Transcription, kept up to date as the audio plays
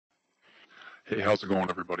Hey, how's it going,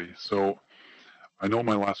 everybody? So, I know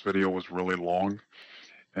my last video was really long,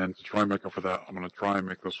 and to try and make up for that, I'm going to try and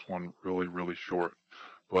make this one really, really short.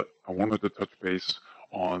 But I wanted to touch base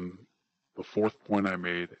on the fourth point I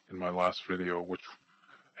made in my last video, which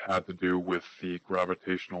had to do with the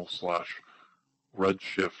gravitational slash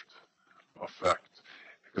redshift effect,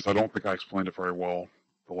 because I don't think I explained it very well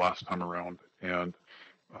the last time around. And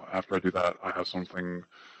after I do that, I have something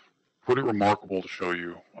pretty remarkable to show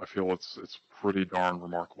you. I feel it's pretty darn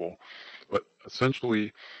remarkable. But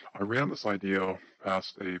essentially, I ran this idea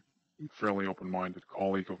past a fairly open-minded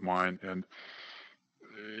colleague of mine, and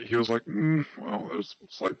he was like, well, there's a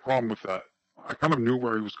slight problem with that. I kind of knew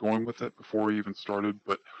where he was going with it before he even started,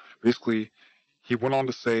 but basically, he went on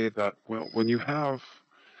to say that, well, when you have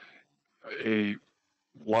a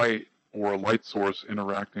light or a light source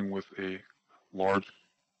interacting with a large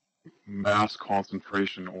mass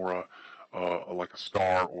concentration or like a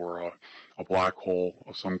star or a black hole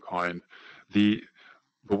of some kind, the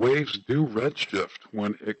waves do redshift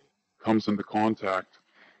when it comes into contact,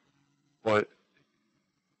 but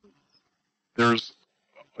there's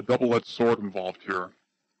a double-edged sword involved here,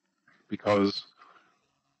 because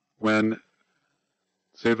when,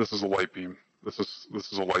 say this is a light beam, this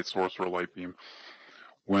is a light source or a light beam,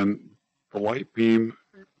 when the light beam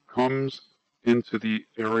comes into the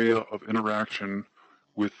area of interaction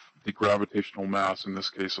with the gravitational mass, in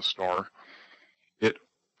this case a star, it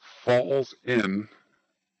falls in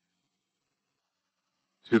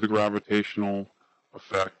to the gravitational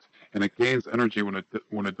effect, and it gains energy when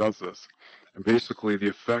it does this. And basically, the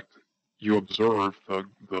effect you observe,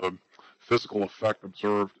 the physical effect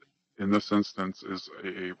observed in this instance, is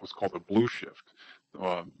what's called a blue shift,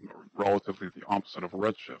 relatively the opposite of a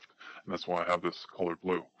red shift, and that's why I have this colored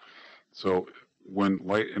blue. So when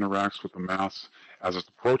light interacts with the mass as it's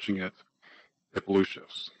approaching it, it blue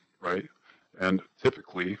shifts, right? And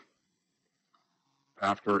typically,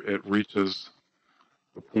 after it reaches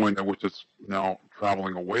the point at which it's now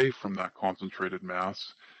traveling away from that concentrated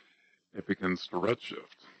mass, it begins to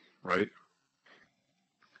redshift, right?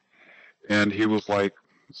 And he was like,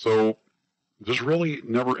 so there's really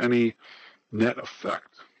never any net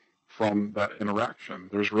effect from that interaction.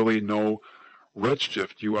 There's really no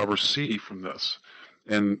redshift you ever see from this.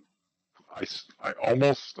 And I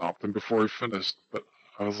almost stopped him before he finished, but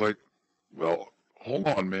I was like, well, hold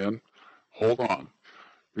on, man. Hold on.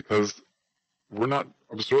 Because we're not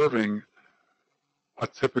observing a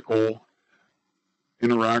typical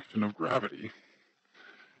interaction of gravity.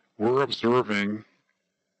 We're observing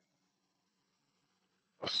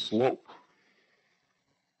a slope.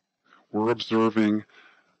 We're observing,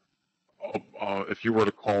 if you were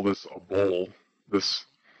to call this a bowl, this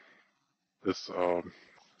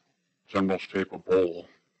general shape of bowl,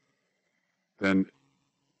 then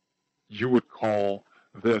you would call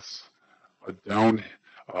this a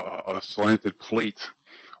slanted plate,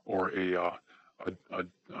 or a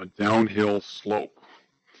downhill slope.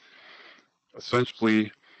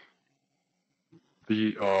 Essentially,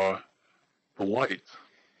 the light,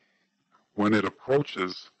 when it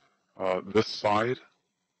approaches this side,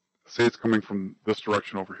 say it's coming from this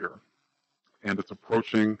direction over here, and it's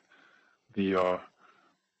approaching the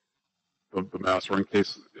mass, or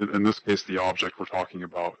in this case, the object we're talking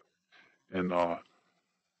about in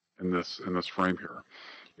this frame here.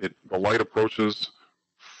 The light approaches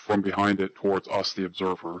from behind it towards us, the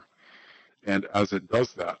observer, and as it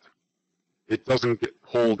does that, it doesn't get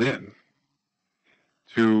pulled in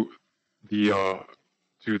to the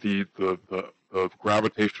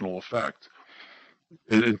gravitational effect.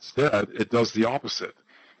 And instead, it does the opposite.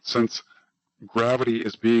 Since gravity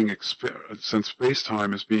is being since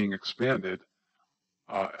space-time is being expanded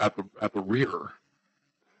at the rear,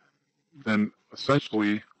 then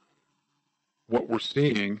essentially what we're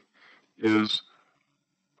seeing is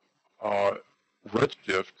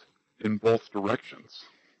redshift in both directions,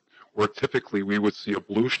 where typically we would see a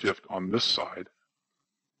blue shift on this side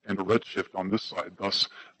and a red shift on this side, thus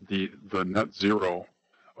the net zero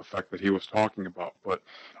effect that he was talking about. But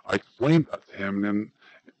I explained that to him and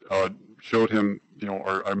showed him,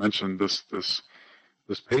 or I mentioned this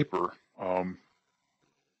paper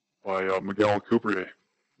by Miguel Alcubierre,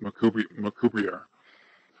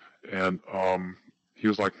 and he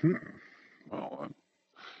was like, well,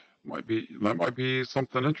 that might be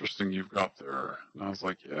something interesting you've got there. And I was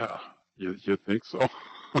like, yeah, you think so?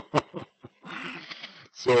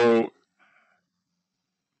 So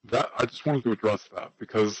that, I just wanted to address that,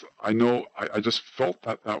 because I know I just felt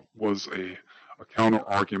that was a counter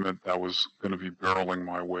argument that was going to be barreling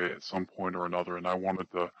my way at some point or another, and I wanted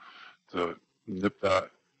to nip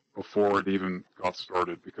that before it even got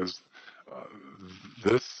started, because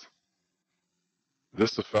this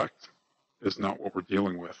effect is not what we're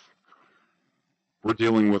dealing with. We're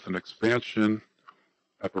dealing with an expansion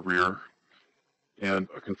at the rear and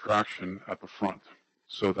a contraction at the front.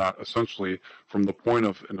 So that essentially, from the point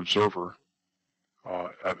of an observer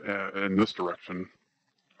in this direction,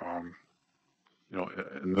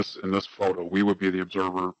 in this photo, we would be the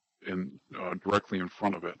observer directly in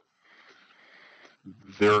front of it.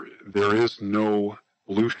 There is no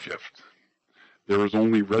blue shift. There is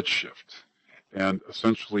only red shift. And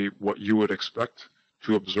essentially what you would expect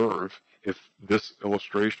to observe if this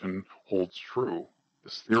illustration holds true,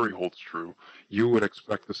 this theory holds true, you would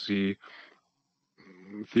expect to see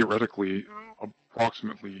theoretically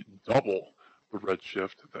approximately double the red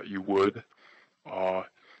shift that you would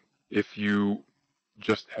if you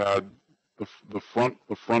just had the front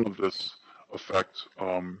of this effect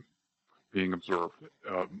being observed,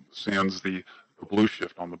 sans the blue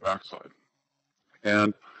shift on the backside.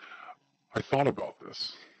 And I thought about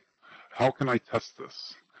this. How can I test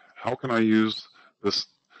this? How can I use this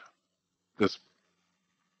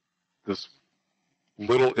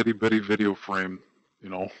little itty bitty video frame?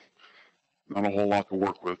 Not a whole lot to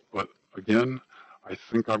work with, but again, I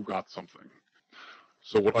think I've got something.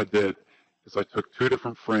 So what I did is I took two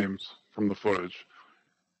different frames from the footage.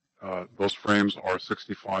 Those frames are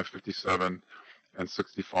 65-57 and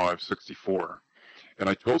 65-64. And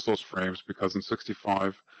I chose those frames because in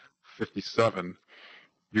 65-57,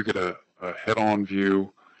 you get a head-on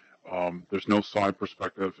view. There's no side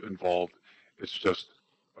perspective involved. It's just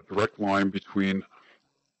a direct line between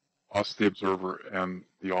us, the observer, and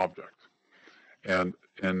the object. And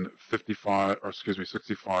in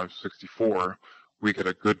 65-64, we get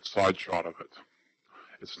a good side shot of it.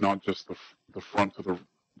 It's not just the front of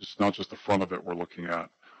it's not just the front of it we're looking at,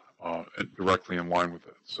 directly in line with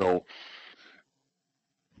it. So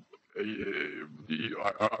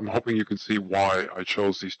I'm hoping you can see why I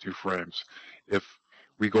chose these two frames. If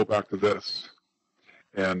we go back to this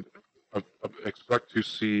and expect to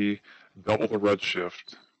see double the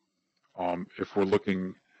redshift, if we're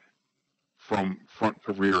looking from front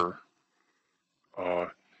to rear,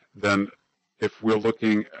 then if we're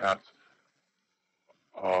looking at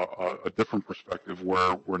a different perspective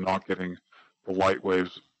where we're not getting the light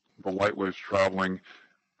waves traveling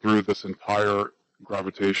through this entire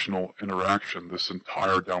gravitational interaction, this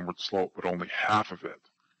entire downward slope, but only half of it,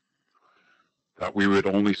 that we would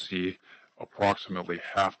only see approximately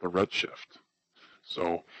half the redshift.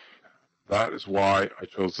 So that is why I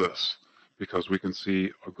chose this, because we can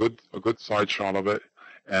see a good side shot of it,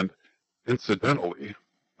 and incidentally,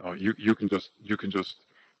 you can just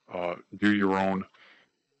do your own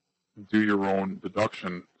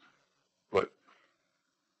deduction, but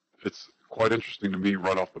it's quite interesting to me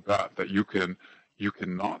right off the bat that you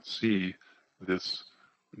cannot see this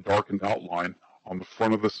darkened outline on the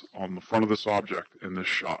front of this object in this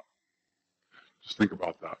shot. Just think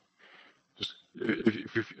about that. Just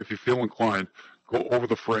if you feel inclined, go over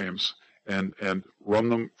the frames and run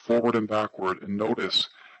them forward and backward and notice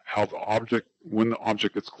how the object, when the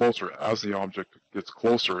object gets closer, as the object gets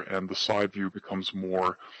closer and the side view becomes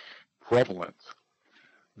more prevalent,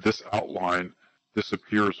 this outline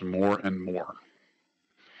disappears more and more.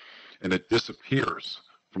 And it disappears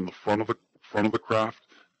from the front of the craft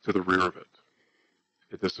to the rear of it.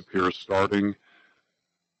 It disappears starting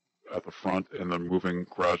at the front and then moving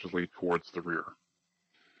gradually towards the rear.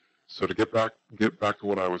 So to get back to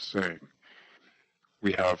what I was saying,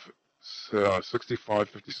 we have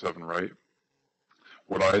 65-57, right?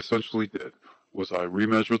 What I essentially did was I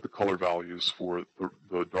remeasured the color values for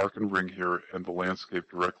the darkened ring here and the landscape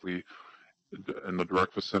directly in the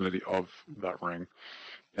direct vicinity of that ring.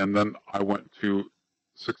 And then I went to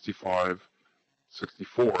 65-64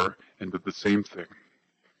 and did the same thing.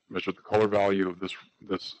 Measured the color value of this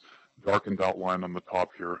darkened outline on the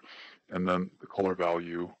top here, and then the color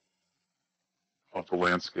value of the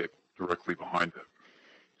landscape directly behind it.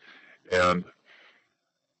 And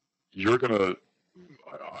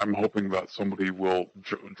I'm hoping that somebody will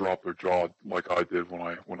drop their jaw like I did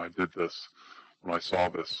when I saw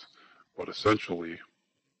this. But essentially,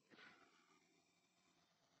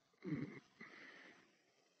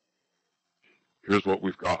 here's what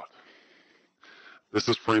we've got. This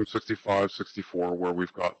is frame 65-64, where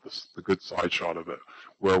we've got the good side shot of it,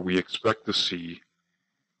 where we expect to see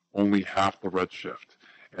only half the redshift.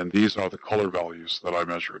 And these are the color values that I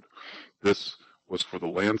measured. This was for the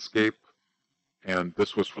landscape, and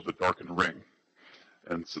this was for the darkened ring.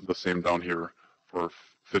 And the same down here for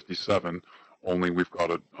 57, only we've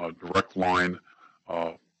got a direct line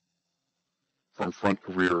from front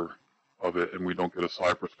to rear of it, and we don't get a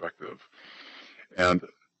side perspective. And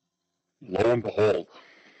lo and behold,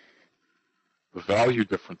 the value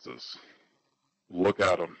differences, look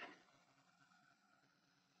at them.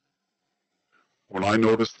 When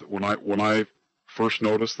I first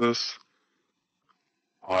noticed this,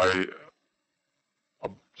 I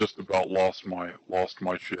just about lost my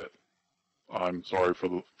shit. I'm sorry for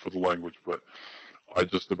the language, but I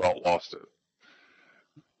just about lost it.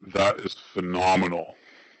 That is phenomenal.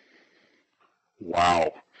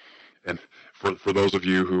 Wow. And for those of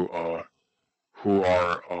you who are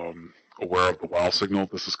aware of the wow signal,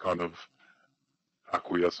 this is kind of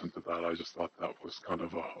acquiescent to that. I just thought that was kind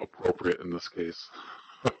of appropriate in this case.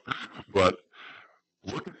 But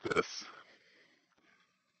look at this.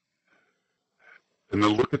 And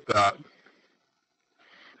then look at that.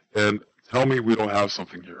 And tell me we don't have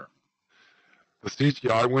something here. The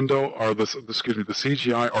CGI window, or the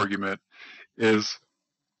CGI argument is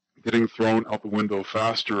getting thrown out the window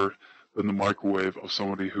faster than the microwave of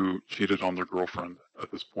somebody who cheated on their girlfriend at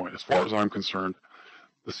this point. As far as I'm concerned,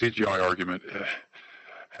 the CGI argument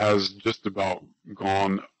has just about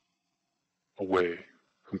gone away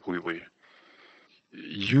completely.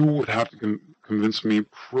 You would have to convince me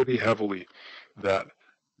pretty heavily that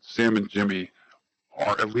Sam and Jimmy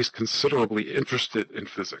are at least considerably interested in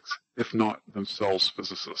physics, if not themselves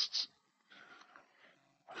physicists.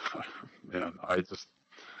 Man, I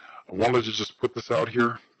wanted to just put this out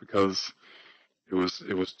here because it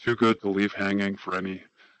was too good to leave hanging for any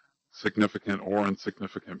significant or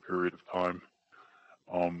insignificant period of time.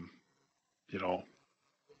 You know,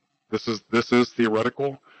 this is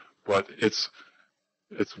theoretical, but it's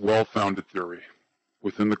well-founded theory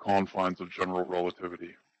within the confines of general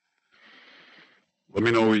relativity. Let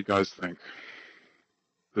me know what you guys think.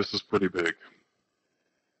 This is pretty big.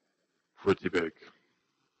 Pretty big.